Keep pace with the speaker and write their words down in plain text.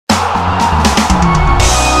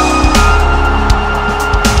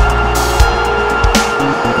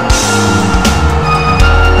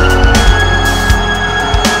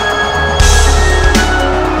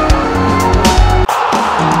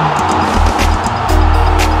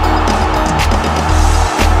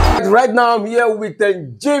right now I'm here with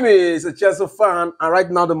Jimmy. He's a Chelsea fan, and right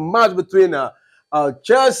now the match between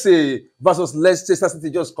Chelsea versus Leicester City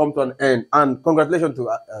just come to an end. And congratulations to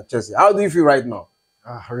Chelsea. How do you feel right now?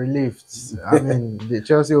 Relieved. I mean, the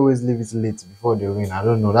Chelsea always leave it late before they win. I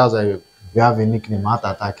don't know. That's why we have a nickname, Heart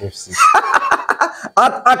Attack FC.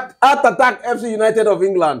 Heart Attack FC United of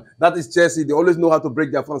England. That is Chelsea. They always know how to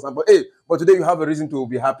break their fans. But today you have a reason to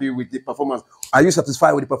be happy with the performance. Are you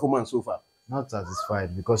satisfied with the performance so far? Not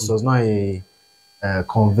satisfied because it was not a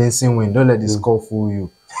convincing win. Don't let the score fool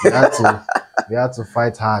you. We had to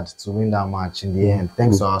fight hard to win that match in the end.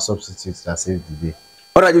 Thanks to our substitutes that saved the day.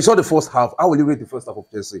 All right, you saw the first half. How will you rate the first half of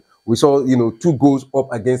Chelsea? We saw, 2 goals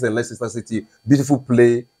up against the Leicester City. Beautiful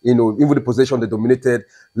play, even the possession they dominated.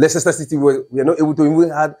 Leicester City were not able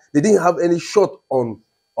to they didn't have any shot on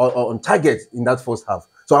target in that first half.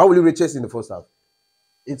 So how will you rate Chelsea in the first half?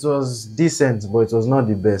 It was decent, but it was not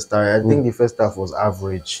the best. I think the first half was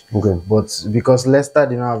average. Okay. But because Leicester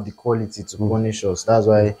did not have the quality to punish us, that's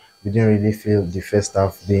why we didn't really feel the first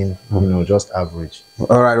half being, just average.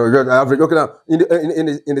 All right, average. Okay, now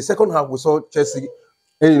in the second half, we saw Chelsea,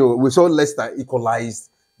 we saw Leicester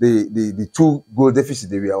equalize the 2-goal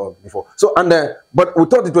deficit they were on before. So but we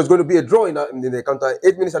thought it was going to be a draw in the counter.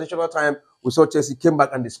 8 minutes additional time, we saw Chelsea came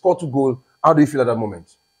back and they scored 2 goals. How do you feel at that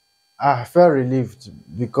moment? I felt relieved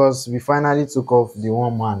because we finally took off the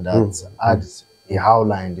one man that had a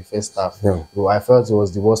howler in the first half. Yeah. So I felt it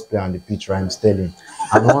was the worst player on the pitch, Raheem Sterling.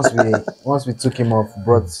 And once we took him off,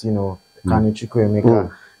 brought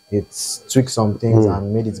Chukwuemeka, it tweaked some things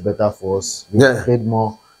and made it better for us. We played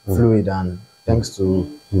more fluid, and thanks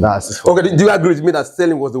to that assist. Okay, do you agree with me that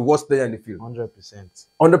Sterling was the worst player in the field? 100%.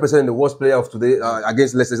 100% the worst player of today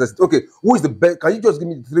against Leicester City. Okay, who is the best? Can you just give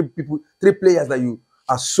me 3 players that you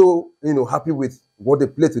are so happy with what they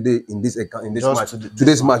played today in this match?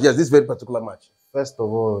 Today's match, yes, this very particular match. First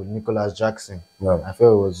of all, Nicholas Jackson. Yeah. I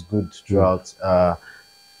felt it was good throughout.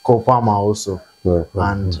 Cole Palmer also,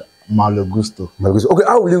 and Malo Gusto. Okay,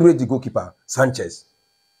 how will you rate the goalkeeper, Sanchez?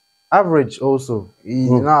 Average also. He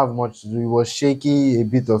did not have much to do. He was shaky a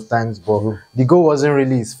bit of times, but the goal wasn't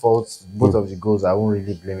really his fault. Both of the goals, I won't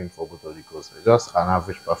really blame him for both of the goals. Just an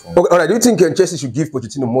average performance. Okay, all right. Do you think Chelsea should give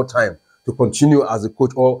Pochettino more time to continue as a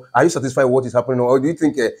coach, or are you satisfied with what is happening, or do you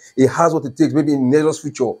think he has what it takes, maybe in Nero's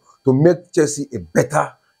future, to make Chelsea a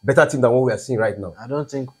better team than what we are seeing right now? I don't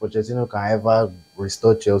think Pochettino can ever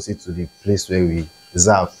restore Chelsea to the place where we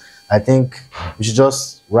deserve. I think we should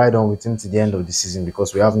just ride on with him to the end of the season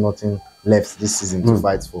because we have nothing left this season to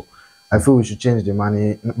fight for. I feel we should change the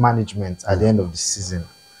management at the end of the season.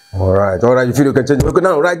 All right. You feel you can change it? Okay,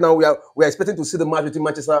 now, right now, we are expecting to see the match between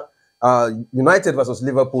Manchester United versus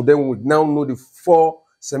Liverpool. Then we now know the 4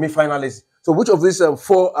 semi-finalists. So which of these 4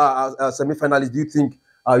 semi-finalists do you think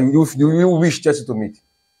you wish Chelsea to meet?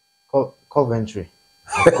 Coventry,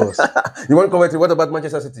 of course. You want Coventry? What about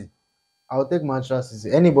Manchester City? I'll take Manchester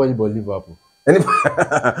City. Anybody but Liverpool.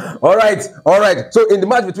 All right. So in the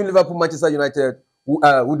match between Liverpool and Manchester United, who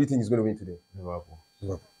do you think is going to win today? Liverpool.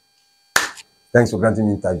 Thanks for granting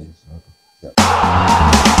me interview. Yeah.